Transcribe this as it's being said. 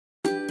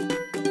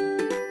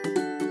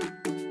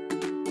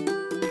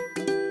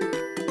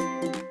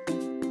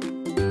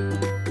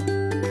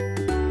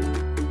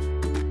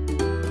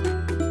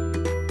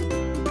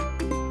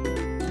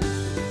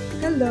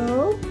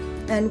Hello,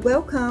 and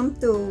welcome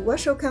to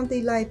Washoe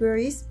County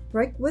Library's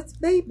Break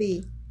with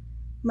Baby.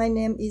 My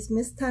name is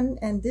Miss Thanh,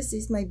 and this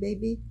is my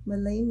baby,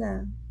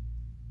 Melena.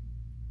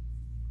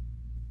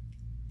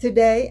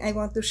 Today, I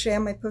want to share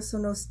my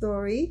personal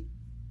story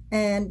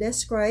and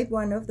describe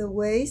one of the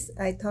ways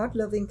I taught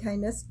loving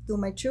kindness to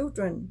my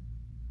children.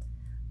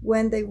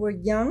 When they were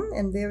young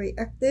and very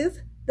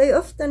active, they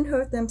often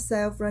hurt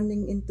themselves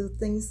running into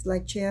things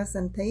like chairs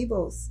and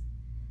tables.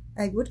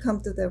 I would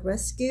come to their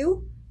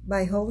rescue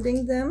by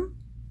holding them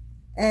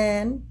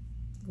and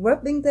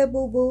rubbing their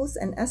boo-boos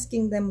and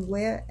asking them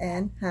where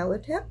and how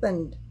it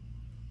happened.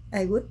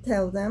 I would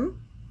tell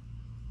them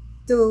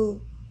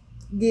to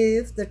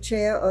give the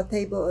chair or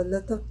table a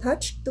little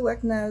touch to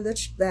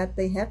acknowledge that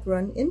they had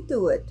run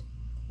into it.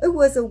 It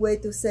was a way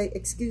to say,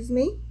 "Excuse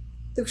me,"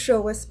 to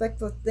show respect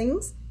for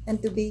things,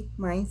 and to be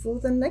mindful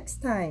the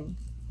next time.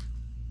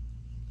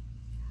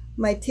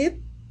 My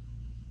tip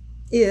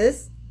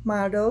is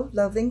model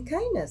loving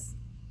kindness.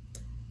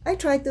 I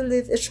try to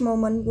live each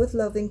moment with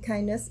loving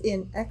kindness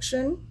in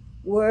action,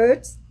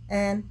 words,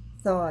 and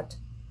thought.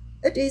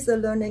 It is a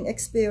learning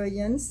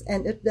experience,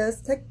 and it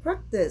does take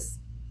practice.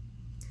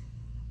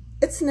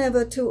 It's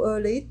never too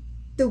early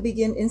to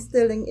begin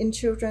instilling in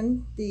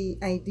children the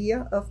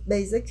idea of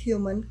basic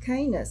human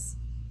kindness.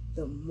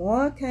 The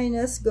more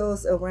kindness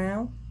goes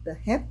around, the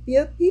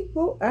happier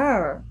people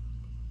are.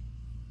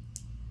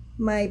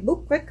 My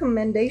book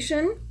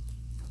recommendation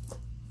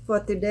for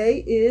today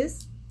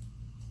is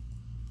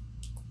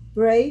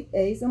Brave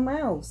as a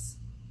Mouse,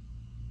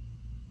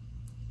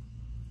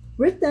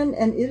 written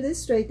and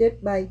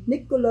illustrated by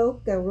Niccolo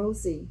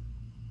Carosi.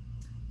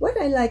 What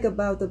I like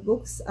about the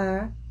books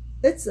are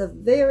it's a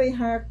very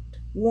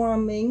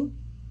heartwarming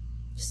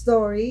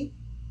story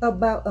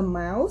about a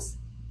mouse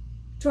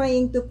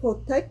trying to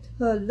protect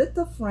her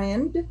little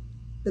friend,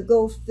 the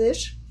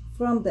goldfish,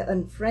 from the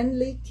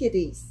unfriendly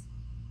kitties.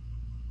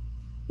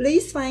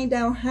 Please find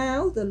out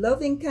how the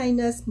loving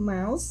kindness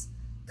mouse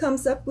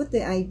comes up with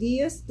the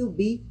ideas to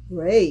be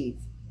brave.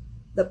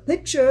 The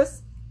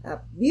pictures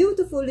are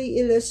beautifully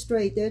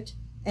illustrated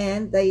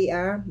and they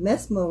are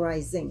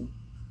mesmerizing.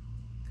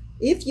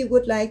 If you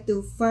would like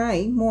to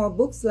find more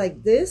books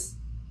like this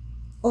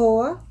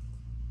or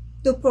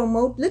to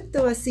promote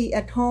literacy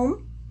at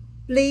home,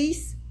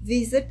 please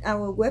visit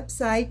our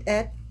website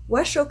at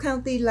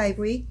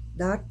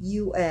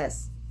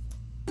washoecountylibrary.us.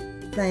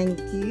 Thank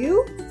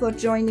you for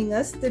joining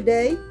us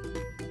today.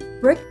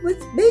 Break with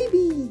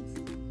Baby!